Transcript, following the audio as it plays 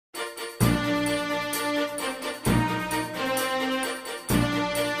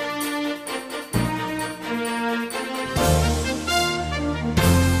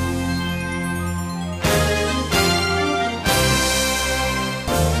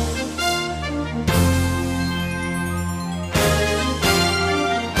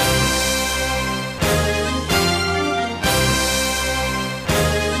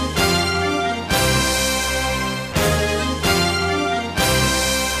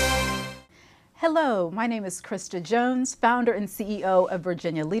Hello, my name is Krysta Jones, founder and CEO of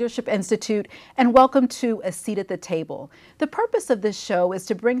Virginia Leadership Institute, and welcome to A Seat at the Table. The purpose of this show is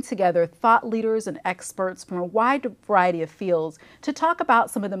to bring together thought leaders and experts from a wide variety of fields to talk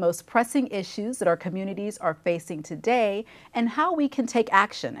about some of the most pressing issues that our communities are facing today and how we can take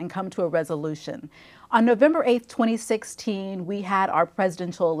action and come to a resolution. On November 8th, 2016, we had our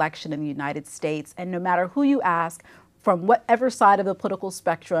presidential election in the United States, and no matter who you ask, from whatever side of the political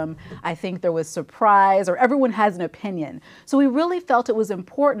spectrum, I think there was surprise or everyone has an opinion. So we really felt it was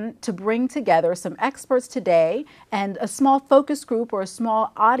important to bring together some experts today and a small focus group or a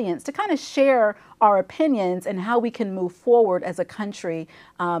small audience to kind of share our opinions and how we can move forward as a country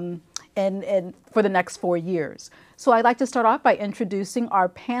and for the next 4 years. So I'd like to start off by introducing our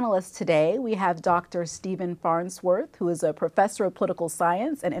panelists today. We have Dr. Stephen Farnsworth, who is a professor of political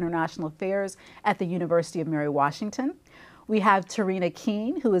science and international affairs at the University of Mary Washington. We have Tarina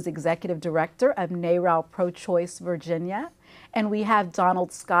Keene, who is executive director of NARAL Pro-Choice Virginia. And we have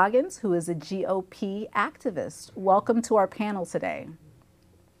Donald Scoggins, who is a GOP activist. Welcome to our panel today.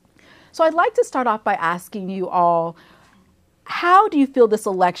 So I'd like to start off by asking you all, how do you feel this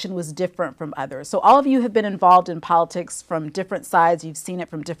election was different from others? So all of you have been involved in politics from different sides. You've seen it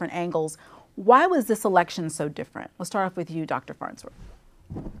from different angles. Why was this election so different? We'll start off with you, Dr. Farnsworth.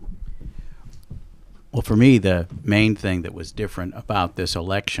 Well, for me, the main thing that was different about this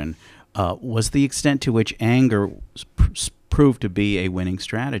election was the extent to which anger proved to be a winning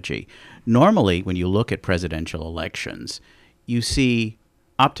strategy. Normally, when you look at presidential elections, you see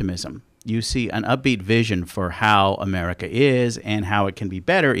optimism. You see an upbeat vision for how America is and how it can be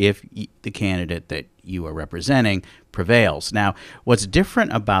better if the candidate that you are representing prevails. Now, what's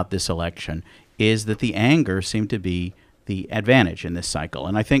different about this election is that the anger seemed to be the advantage in this cycle.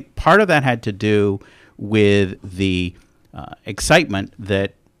 And I think part of that had to do with the excitement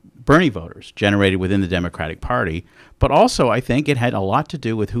that Bernie voters generated within the Democratic Party, but also I think it had a lot to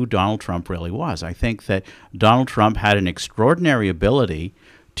do with who Donald Trump really was. I think that Donald Trump had an extraordinary ability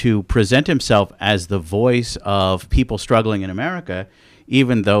to present himself as the voice of people struggling in America,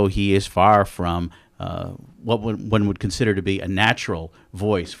 even though he is far from what one would consider to be a natural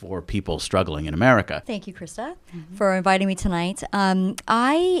voice for people struggling in America. Thank you, Krysta, for inviting me tonight.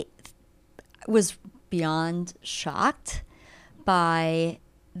 I was beyond shocked by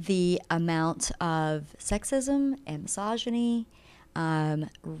the amount of sexism and misogyny,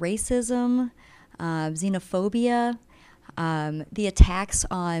 racism, xenophobia, the attacks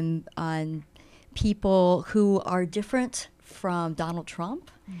on people who are different from Donald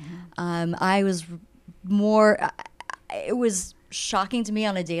Trump. I was it was shocking to me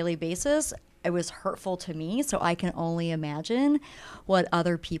on a daily basis. It was hurtful to me, so I can only imagine what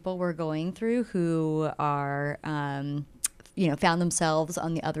other people were going through who are, found themselves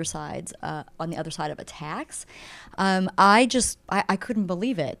on the other side of attacks. I couldn't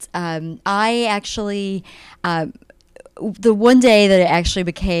believe it. I actually. The one day that it actually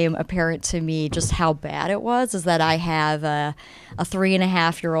became apparent to me just how bad it was is that I have a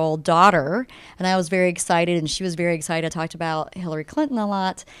 3.5-year-old daughter, and I was very excited, and she was very excited. I talked about Hillary Clinton a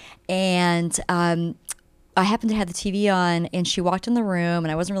lot, and I happened to have the TV on, and she walked in the room,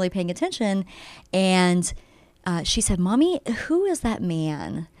 and I wasn't really paying attention, and she said, "Mommy, who is that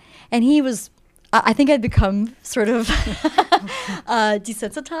man?" And he was... I think I'd become sort of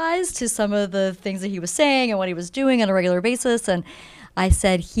desensitized to some of the things that he was saying and what he was doing on a regular basis. And I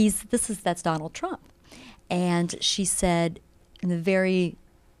said, that's Donald Trump. And she said, in a very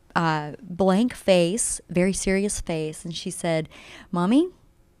blank face, very serious face, and she said, "Mommy,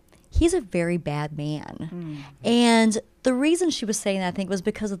 he's a very bad man." And the reason she was saying that, I think, was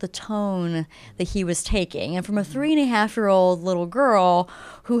because of the tone that he was taking. And from a 3.5-year-old little girl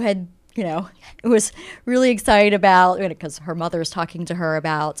who had was really excited about, because her mother was talking to her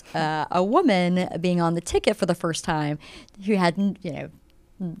about a woman being on the ticket for the first time who had,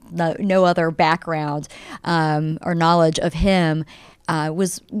 no other background or knowledge of him,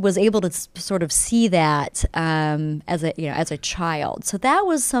 was able to sort of see that as a child. So that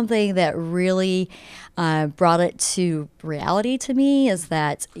was something that really brought it to reality to me, is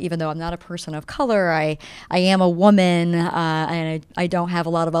that even though I'm not a person of color, I am a woman, and I don't have a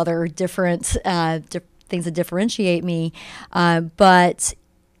lot of other different things that differentiate me, but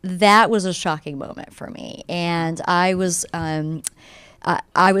that was a shocking moment for me, and I was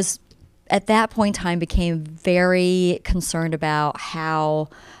at that point in time became very concerned about how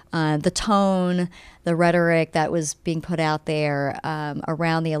the tone, the rhetoric that was being put out there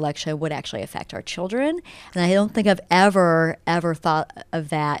around the election would actually affect our children. And I don't think I've ever thought of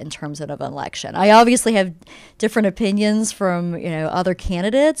that in terms of an election. I obviously have different opinions from other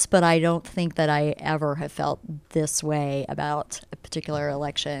candidates, but I don't think that I ever have felt this way about a particular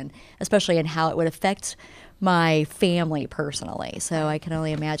election, especially in how it would affect my family personally. So I can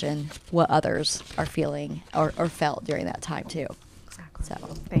only imagine what others are feeling or felt during that time too. Exactly. So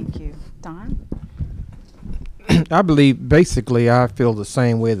thank you. Don? I believe basically I feel the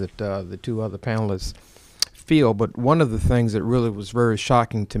same way that the two other panelists feel, but one of the things that really was very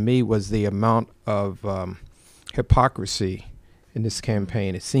shocking to me was the amount of hypocrisy in this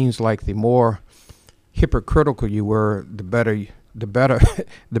campaign. It seems like the more hypocritical you were, the better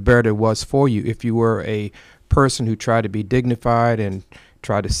it was for you. If you were a person who tried to be dignified and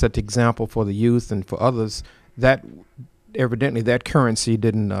tried to set the example for the youth and for others, that evidently that currency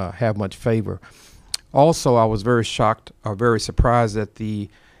didn't have much favor. Also, I was very shocked or very surprised at the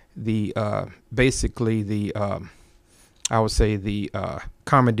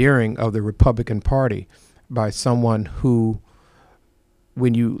commandeering of the Republican Party by someone who,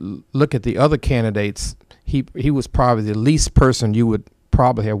 when you look at the other candidates, he was probably the least person you would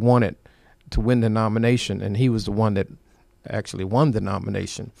probably have wanted to win the nomination, and he was the one that actually won the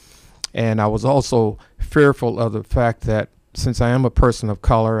nomination. And I was also fearful of the fact that since I am a person of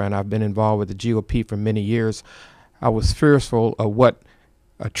color and I've been involved with the GOP for many years, I was fearful of what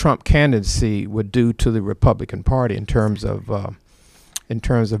a Trump candidacy would do to the Republican Party in terms of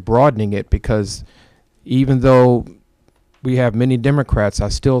broadening it, because even though we have many Democrats, I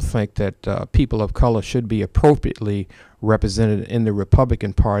still think that people of color should be appropriately represented in the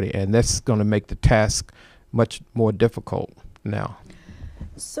Republican Party, and that's going to make the task much more difficult now.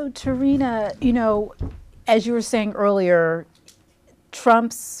 So, Tarina, as you were saying earlier,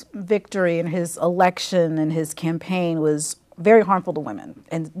 Trump's victory in his election and his campaign was very harmful to women,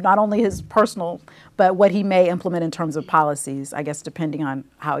 and not only his personal, but what he may implement in terms of policies, I guess, depending on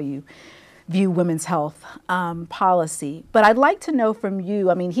how you view women's health policy. But I'd like to know from you,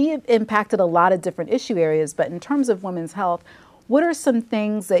 I mean, he impacted a lot of different issue areas, but in terms of women's health, what are some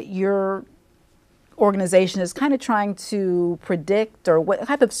things that your organization is kind of trying to predict, or what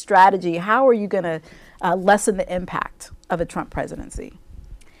type of strategy, how are you going to lessen the impact of a Trump presidency?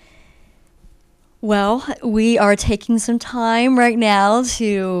 Well, we are taking some time right now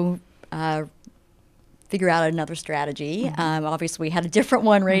to figure out another strategy. Obviously, we had a different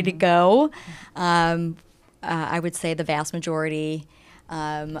one ready to go. I would say the vast majority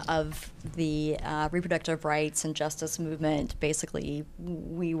of the reproductive rights and justice movement, basically,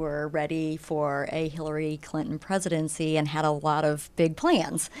 we were ready for a Hillary Clinton presidency and had a lot of big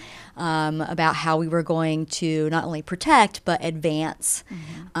plans about how we were going to not only protect but advance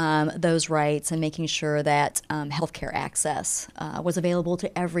those rights and making sure that healthcare access was available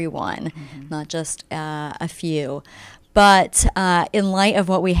to everyone, not just a few. But in light of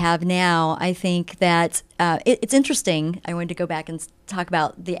what we have now, I think that it's interesting. I wanted to go back and talk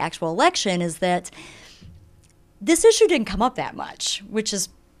about the actual election, is that this issue didn't come up that much, which is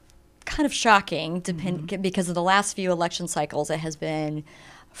kind of shocking because of the last few election cycles. It has been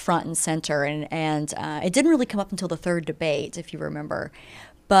front and center, and it didn't really come up until the third debate, if you remember.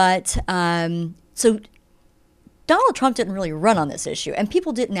 But so Donald Trump didn't really run on this issue, and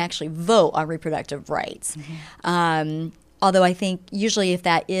people didn't actually vote on reproductive rights. Although I think usually if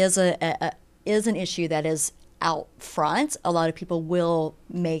that is an issue that is out front, a lot of people will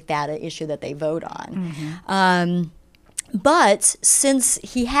make that an issue that they vote on. But since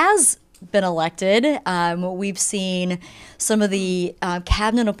he has been elected, we've seen some of the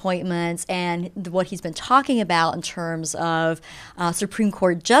cabinet appointments and what he's been talking about in terms of Supreme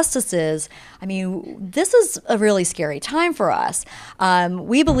Court justices. I mean, this is a really scary time for us.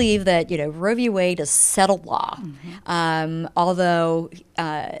 We believe that Roe v. Wade is settled law, although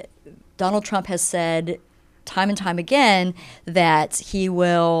Donald Trump has said time and time again that he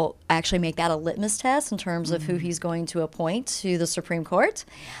will actually make that a litmus test in terms of who he's going to appoint to the Supreme Court.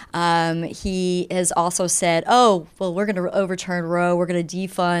 He has also said, oh, well, we're going to overturn Roe. We're going to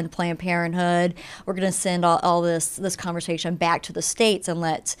defund Planned Parenthood. We're going to send all this conversation back to the states and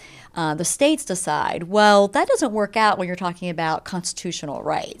let the states decide. Well, that doesn't work out when you're talking about constitutional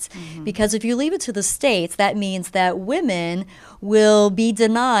rights. Because if you leave it to the states, that means that women will be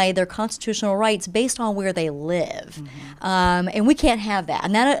denied their constitutional rights based on where they live. And we can't have that.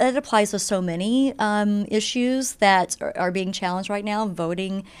 And that applies to so many issues that are being challenged right now: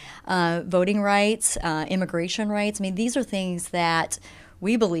 voting rights, immigration rights. I mean, these are things that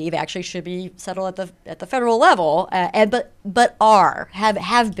we believe actually should be settled at the federal level, but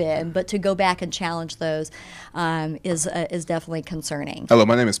have been, but to go back and challenge those is definitely concerning. Hello,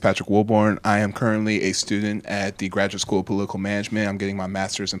 my name is Patrick Wilborn. I am currently a student at the Graduate School of Political Management. I'm getting my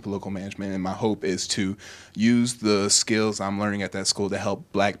master's in political management, and my hope is to use the skills I'm learning at that school to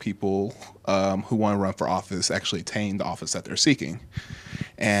help Black people who want to run for office actually attain the office that they're seeking.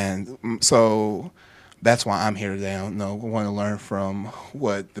 And so that's why I'm here today. I want to learn from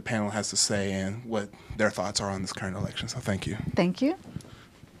what the panel has to say and what their thoughts are on this current election. So thank you. Thank you.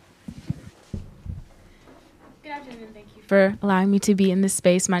 Good afternoon. Thank you for allowing me to be in this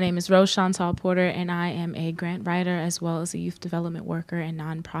space. My name is Rose Chantal Porter, and I am a grant writer as well as a youth development worker and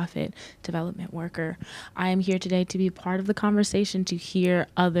nonprofit development worker. I am here today to be part of the conversation, to hear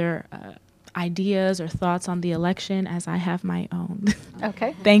other ideas or thoughts on the election, as I have my own.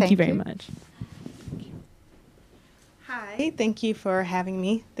 Okay. Thank you very much. Hi, thank you for having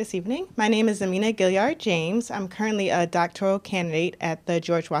me this evening. My name is Amina Gilliard James. I'm currently a doctoral candidate at the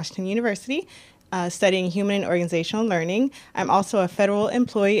George Washington University, studying human and organizational learning. I'm also a federal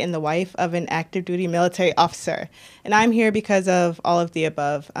employee and the wife of an active duty military officer. And I'm here because of all of the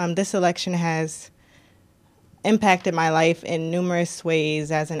above. This election has impacted my life in numerous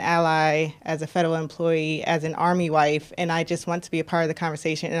ways as an ally, as a federal employee, as an Army wife, and I just want to be a part of the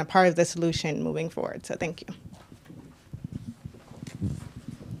conversation and a part of the solution moving forward. So thank you.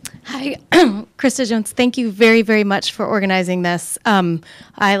 Hi, Krysta Jones. Thank you very, very much for organizing this.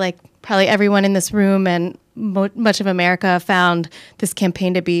 I, like probably everyone in this room and much of America, found this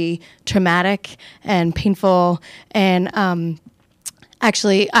campaign to be traumatic and painful. And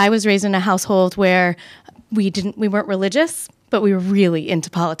actually, I was raised in a household where we weren't religious, but we were really into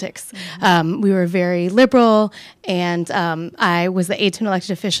politics. Mm-hmm. We were very liberal, and I was the aide to an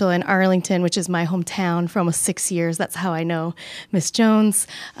elected official in Arlington, which is my hometown, for almost 6 years. That's how I know Miss Jones.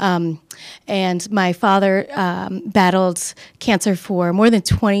 And my father battled cancer for more than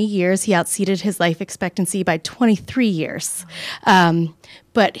 20 years. He outseated his life expectancy by 23 years.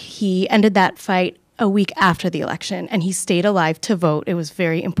 But he ended that fight a week after the election, and he stayed alive to vote. It was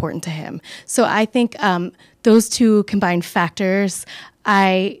very important to him. So I think those two combined factors,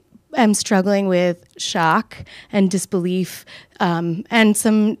 I am struggling with shock and disbelief and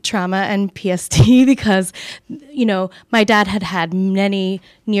some trauma and PTSD because, you know, my dad had many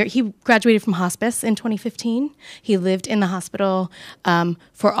he graduated from hospice in 2015. He lived in the hospital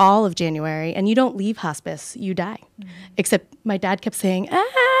for all of January, and you don't leave hospice, you die. Mm-hmm. Except my dad kept saying,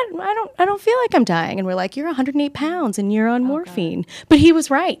 I don't feel like I'm dying. And we're like, you're 108 pounds and you're on morphine. God. But he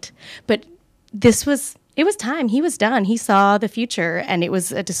was right. But it was time. He was done. He saw the future, and it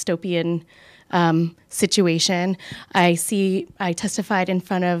was a dystopian situation. I testified in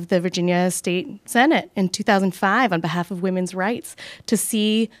front of the Virginia State Senate in 2005 on behalf of women's rights to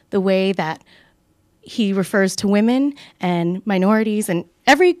see the way that he refers to women and minorities and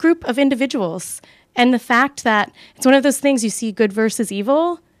every group of individuals. And the fact that it's one of those things, you see good versus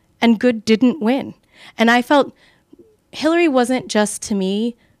evil, and good didn't win. And I felt Hillary wasn't just, to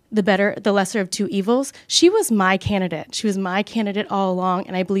me, the lesser of two evils. She was my candidate. She was my candidate all along,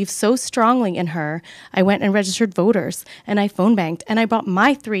 and I believe so strongly in her. I went and registered voters, and I phone banked, and I brought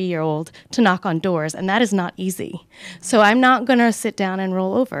my 3-year-old to knock on doors, and that is not easy. So I'm not going to sit down and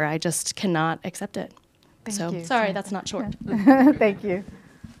roll over. I just cannot accept it. Thank you. Sorry, that's not short. Thank you.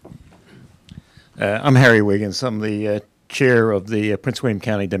 I'm Harry Wiggins. I'm the chair of the Prince William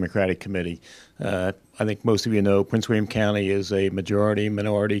County Democratic Committee. I think most of you know Prince William County is a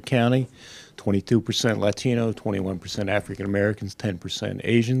majority-minority county, 22% Latino, 21% African Americans, 10%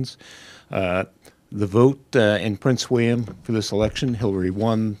 Asians. The vote in Prince William for this election, Hillary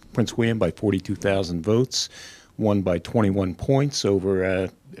won Prince William by 42,000 votes, won by 21 points over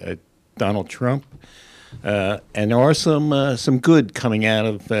Donald Trump. And there are some good coming out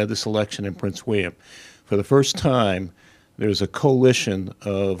of this election in Prince William. For the first time, there's a coalition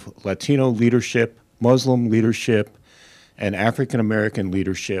of Latino leadership, Muslim leadership, and African American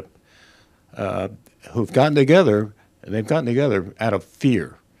leadership who've gotten together. And they've gotten together out of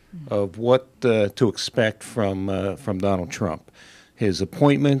fear of what to expect from Donald Trump. His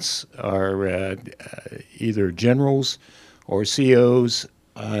appointments are either generals or CEOs.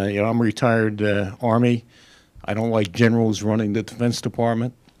 I'm a retired Army. I don't like generals running the Defense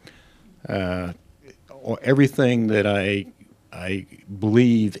Department. Everything that I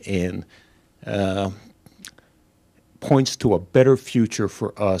believe in points to a better future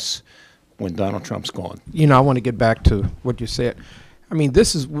for us when Donald Trump's gone. You know, I want to get back to what you said. I mean,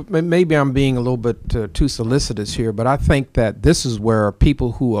 this is, maybe I'm being a little bit too solicitous here, but I think that this is where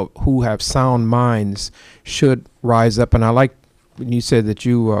people who have sound minds should rise up. And I like when you said that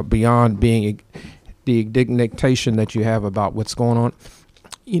you are beyond being the indignation that you have about what's going on.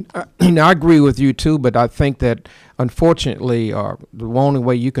 I agree with you too, but I think that unfortunately, the only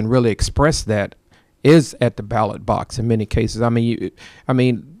way you can really express that is at the ballot box in many cases. I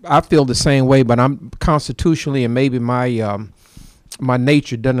mean, I feel the same way, but I'm constitutionally, and maybe my my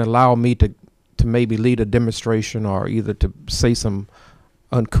nature doesn't allow me to maybe lead a demonstration or either to say some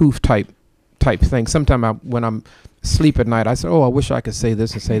uncouth type thing. Sometimes when I'm asleep at night, I say, "Oh, I wish I could say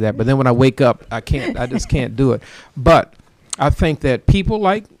this and say that," but then when I wake up, I can't. I just can't do it. But I think that people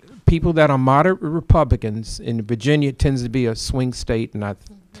that are moderate Republicans in Virginia, it tends to be a swing state, and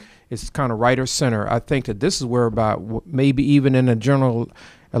it's kind of right or center. I think that this is where about maybe even in a general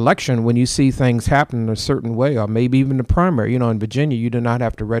election, when you see things happen in a certain way, or maybe even the primary. In Virginia, you do not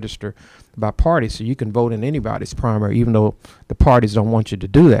have to register by party, so you can vote in anybody's primary, even though the parties don't want you to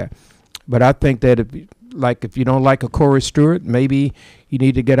do that. But I think that if you don't like a Corey Stewart, maybe you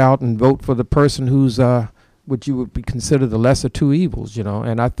need to get out and vote for the person who's what you would be considered the lesser two evils,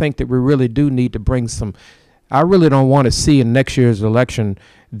 And I think that we really do need to bring some. I really don't want to see in next year's election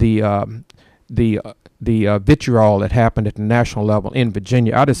the vitriol that happened at the national level in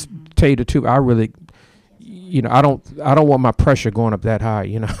Virginia. I just tell you the truth. I really, I don't want my pressure going up that high,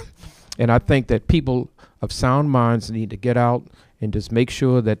 And I think that people of sound minds need to get out and just make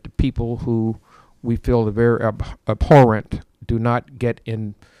sure that the people who we feel are very abhorrent do not get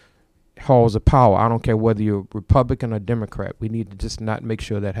in halls of power. I don't care whether you're Republican or Democrat. We need to just not make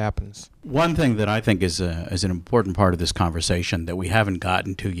sure that happens. One thing that I think is an important part of this conversation that we haven't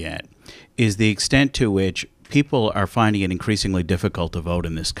gotten to yet is the extent to which people are finding it increasingly difficult to vote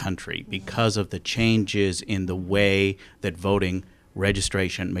in this country because of the changes in the way that voting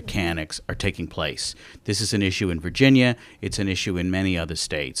registration mechanics are taking place. This is an issue in Virginia. It's an issue in many other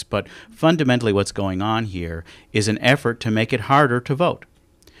states. But fundamentally what's going on here is an effort to make it harder to vote.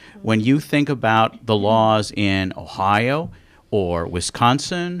 When you think about the laws in Ohio or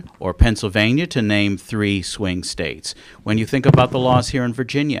Wisconsin or Pennsylvania, to name 3 swing states, when you think about the laws here in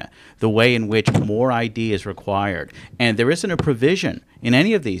Virginia, the way in which more ID is required, and there isn't a provision in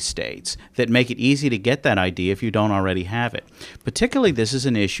any of these states that make it easy to get that ID if you don't already have it. Particularly, this is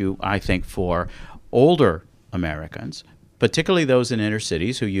an issue, I think, for older Americans, particularly those in inner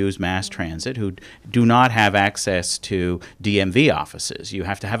cities who use mass transit, who do not have access to DMV offices. You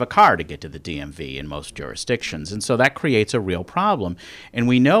have to have a car to get to the DMV in most jurisdictions, and so that creates a real problem. And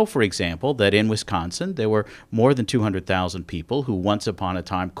we know, for example, that in Wisconsin there were more than 200,000 people who once upon a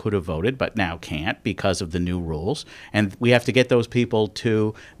time could have voted but now can't because of the new rules, and we have to get those people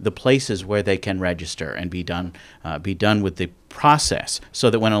to the places where they can register and be done with the process so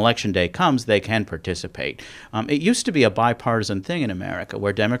that when election day comes, they can participate. It used to be a bipartisan thing in America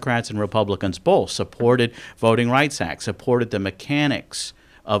where Democrats and Republicans both supported Voting Rights Act, supported the mechanics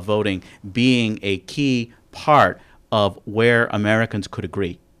of voting being a key part of where Americans could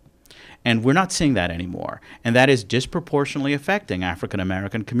agree. And we're not seeing that anymore. And that is disproportionately affecting African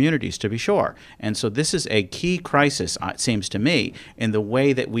American communities, to be sure. And so this is a key crisis, it seems to me, in the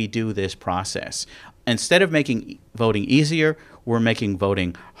way that we do this process. Instead of making voting easier, we're making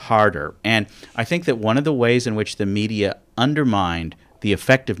voting harder. And I think that one of the ways in which the media undermined the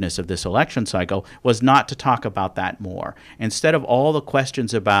effectiveness of this election cycle was not to talk about that more. Instead of all the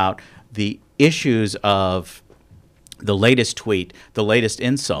questions about the issues of the latest tweet, the latest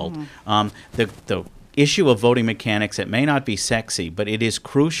insult, the issue of voting mechanics, it may not be sexy, but it is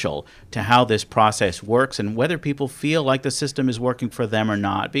crucial to how this process works and whether people feel like the system is working for them or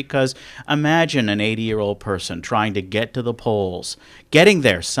not. Because imagine an 80-year-old person trying to get to the polls, getting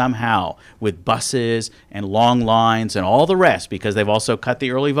there somehow with buses and long lines and all the rest, because they've also cut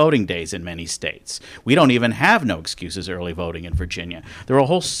the early voting days in many states. We don't even have no excuses early voting in Virginia. There are a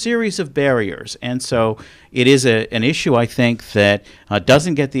whole series of barriers. And so it is an issue, I think, that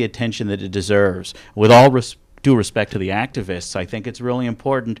doesn't get the attention that it deserves. With all due respect to the activists, I think it's really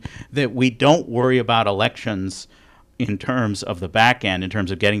important that we don't worry about elections in terms of the back end, in terms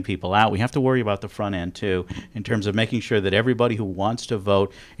of getting people out. We have to worry about the front end, too, in terms of making sure that everybody who wants to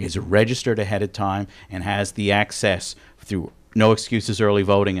vote is registered ahead of time and has the access through no excuses early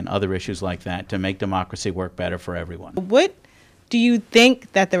voting and other issues like that to make democracy work better for everyone. What do you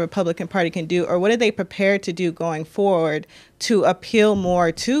think that the Republican Party can do, or what are they prepared to do going forward to appeal more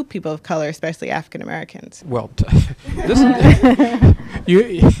to people of color, especially African Americans? Well,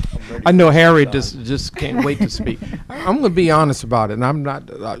 I know Harry just can't wait to speak. I'm going to be honest about it, and I'm not,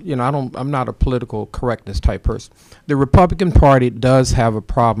 I'm not a political correctness type person. The Republican Party does have a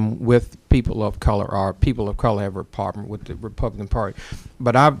problem with people of color, or people of color have a problem with the Republican Party.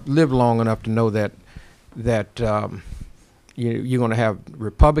 But I've lived long enough to know that you're going to have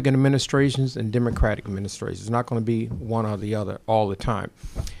Republican administrations and Democratic administrations. It's not going to be one or the other all the time.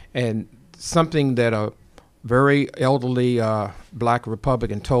 And something that a very elderly black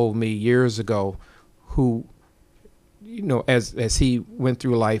Republican told me years ago, who, you know, as he went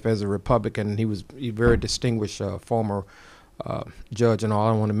through life as a Republican, he was a very distinguished former judge and all.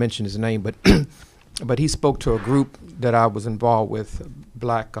 I don't want to mention his name, but but he spoke to a group that I was involved with,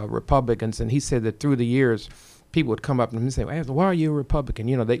 black Republicans, and he said that through the years, people would come up to him and say, well, why are you a Republican?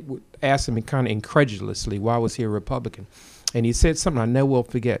 You know, they would ask him kind of incredulously, why was he a Republican? And he said something I never will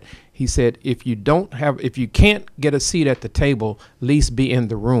forget. He said, if you can't get a seat at the table, at least be in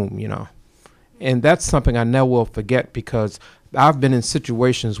the room, you know. And that's something I never will forget, because I've been in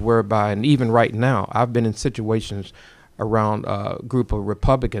situations whereby, and even right now, I've been in situations around a group of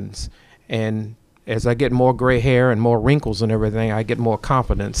Republicans, and as I get more gray hair and more wrinkles and everything, I get more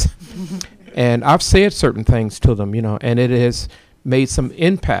confidence. And I've said certain things to them, you know, and it has made some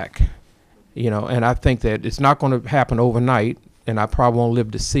impact, you know, and I think that it's not going to happen overnight, and I probably won't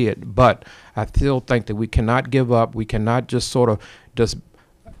live to see it, but I still think that we cannot give up. We cannot just sort of just,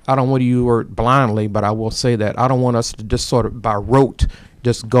 I don't want to use the word blindly, but I will say that I don't want us to just sort of by rote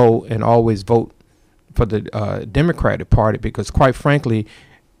just go and always vote for the Democratic Party, because quite frankly,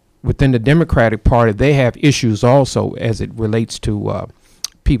 within the Democratic Party, they have issues also as it relates to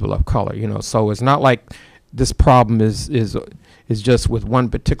people of color, you know. So it's not like this problem is just with one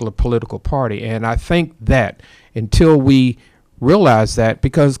particular political party. And I think that until we realize that,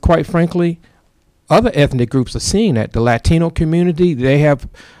 because quite frankly, other ethnic groups are seeing that. The Latino community, they have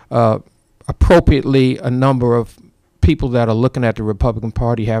appropriately a number of people that are looking at the Republican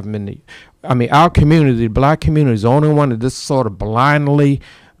Party having been our community, the black community, is the only one that just sort of blindly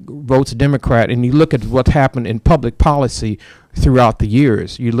votes Democrat. And you look at what's happened in public policy throughout the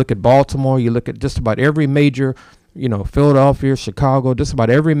years. You look at Baltimore, you look at just about every major, you know, Philadelphia, Chicago, just about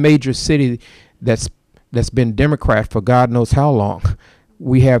every major city that's been Democrat for God knows how long.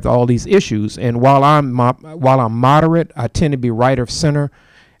 We have all these issues, and while I'm moderate, I tend to be right of center.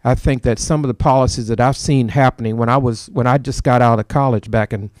 I think that some of the policies that I've seen happening when I just got out of college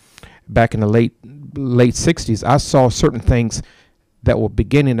back in the late 60s, I saw certain things that were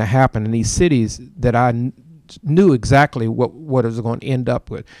beginning to happen in these cities that I knew exactly what it was going to end up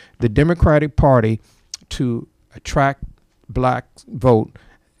with. The Democratic Party, to attract black vote,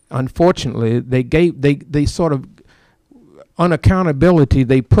 unfortunately, they sort of unaccountability,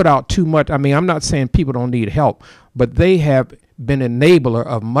 they put out too much. I mean, I'm not saying people don't need help, but they have been enabler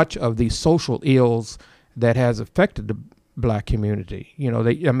of much of the social ills that has affected the black community. You know,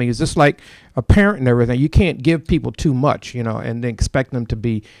 it's just like a parent and everything. You can't give people too much, you know, and then expect them to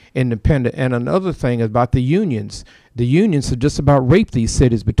be independent. And another thing is about the unions. The unions have just about raped these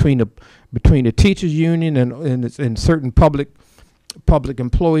cities between the teachers union and certain public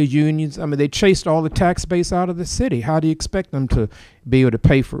employees unions. I mean, they chased all the tax base out of the city. How do you expect them to be able to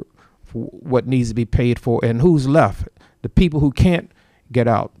pay for what needs to be paid for? And who's left? The people who can't get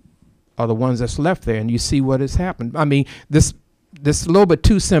out are the ones that's left there, and you see what has happened. I mean, this is a little bit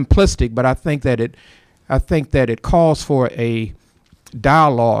too simplistic, but I think that it calls for a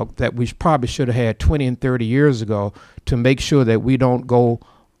dialogue that we probably should have had 20 and 30 years ago to make sure that we don't go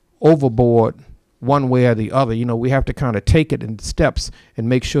overboard one way or the other. You know, we have to kind of take it in steps and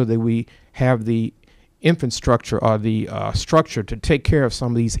make sure that we have the infrastructure or the structure to take care of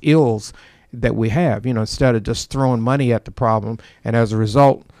some of these ills that we have, you know, instead of just throwing money at the problem. And as a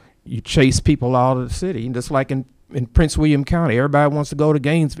result, you chase people out of the city. And just like in Prince William County, everybody wants to go to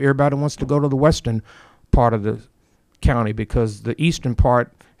Gainesville, everybody wants to go to the western part of the county, because the eastern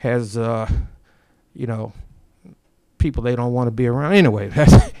part has, you know, people they don't want to be around. Anyway,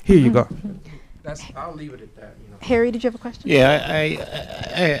 here you go. I'll leave it at that. You know. Harry, did you have a question? Yeah, I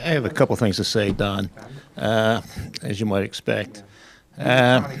have a couple things to say, Don, as you might expect.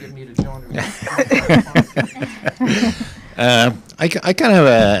 I kind of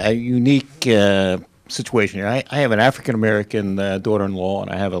have a unique situation here. I have an African-American daughter-in-law,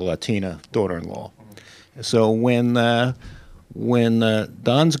 and I have a Latina daughter-in-law. So when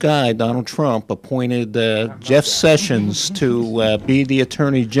Don's guy, Donald Trump, appointed Jeff Sessions to be the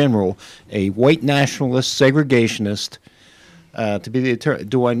Attorney General, a white nationalist, segregationist, to be the attorney,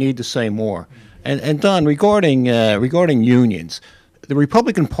 do I need to say more? And Don, regarding unions, the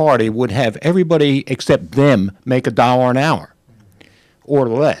Republican Party would have everybody except them make $1 an hour, or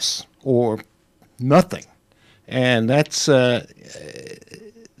less, or nothing, and that's a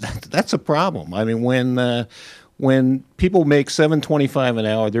problem. I mean, when people make $7.25 an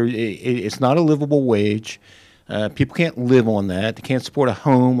hour, it's not a livable wage. People can't live on that. They can't support a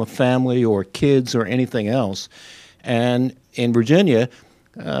home, a family, or kids, or anything else. And in Virginia,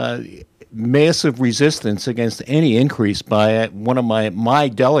 massive resistance against any increase by one of my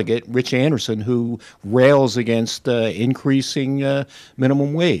delegate, Rich Anderson, who rails against increasing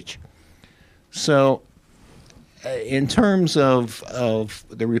minimum wage. So in terms of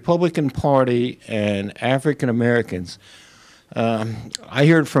the Republican Party and African Americans, I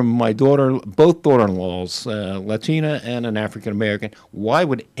heard from my both daughter-in-laws, Latina and an African American, why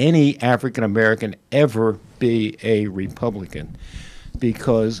would any African American ever be a Republican?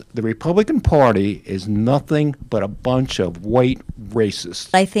 Because the Republican Party is nothing but a bunch of white racists.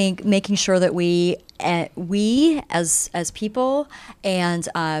 I think making sure that we as people and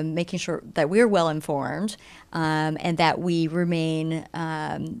making sure that we're well informed and that we remain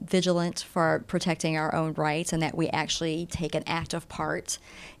vigilant for protecting our own rights, and that we actually take an active part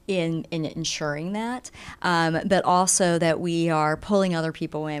in ensuring that, but also that we are pulling other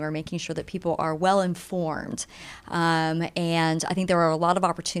people in. We're making sure that people are well informed. And I think there are a lot of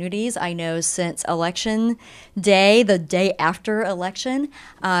opportunities. I know since election day, the day after election,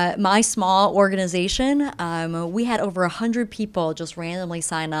 my small organization, we had over 100 people just randomly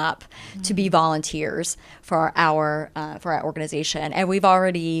sign up to be volunteers for our organization. And we've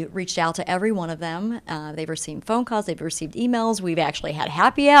already reached out to every one of them. They've received phone calls, they've received emails. We've actually had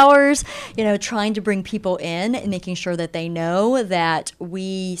happy hours, trying to bring people in and making sure that they know that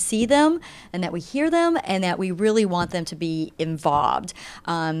we see them and that we hear them and that we really want them to be involved.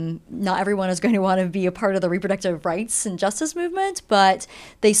 Not everyone is going to want to be a part of the reproductive rights and justice movement, but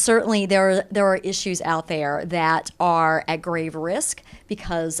they certainly, there are issues out there that are at grave risk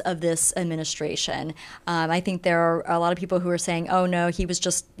because of this administration. I think there are a lot of people who are saying, "Oh no, he was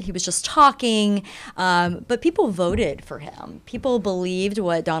just talking," but people voted for him. People believed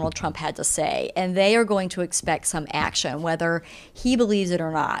what Donald Trump had to say, and they are going to expect some action, whether he believes it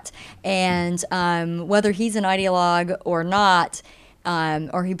or not, and whether he's an ideologue or not,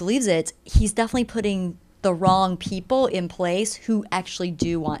 or he believes it. He's definitely putting the wrong people in place who actually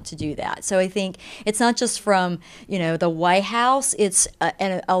do want to do that. So I think it's not just from the White House. It's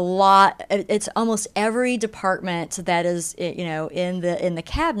a lot. It's almost every department that is in the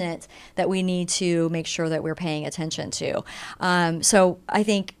cabinet that we need to make sure that we're paying attention to. So I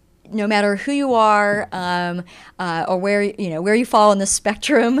think, no matter who you are or where you fall on the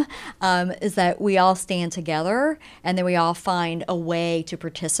spectrum, is that we all stand together and then we all find a way to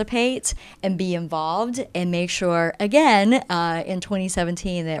participate and be involved and make sure, again, in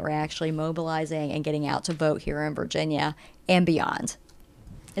 2017 that we're actually mobilizing and getting out to vote here in Virginia and beyond.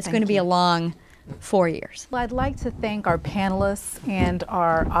 It's going to be a long 4 years. Well, I'd like to thank our panelists and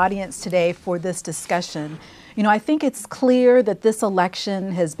our audience today for this discussion. I think it's clear that this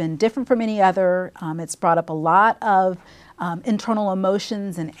election has been different from any other. It's brought up a lot of internal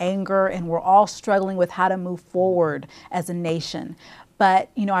emotions and anger, and we're all struggling with how to move forward as a nation. But,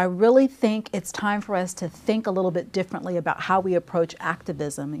 I really think it's time for us to think a little bit differently about how we approach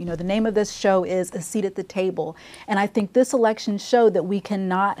activism. The name of this show is A Seat at the Table. And I think this election showed that we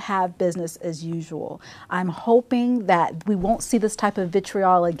cannot have business as usual. I'm hoping that we won't see this type of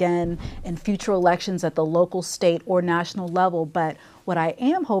vitriol again in future elections at the local, state, or national level. But what I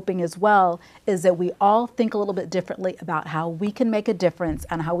am hoping as well is that we all think a little bit differently about how we can make a difference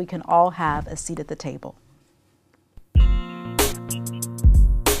and how we can all have a seat at the table.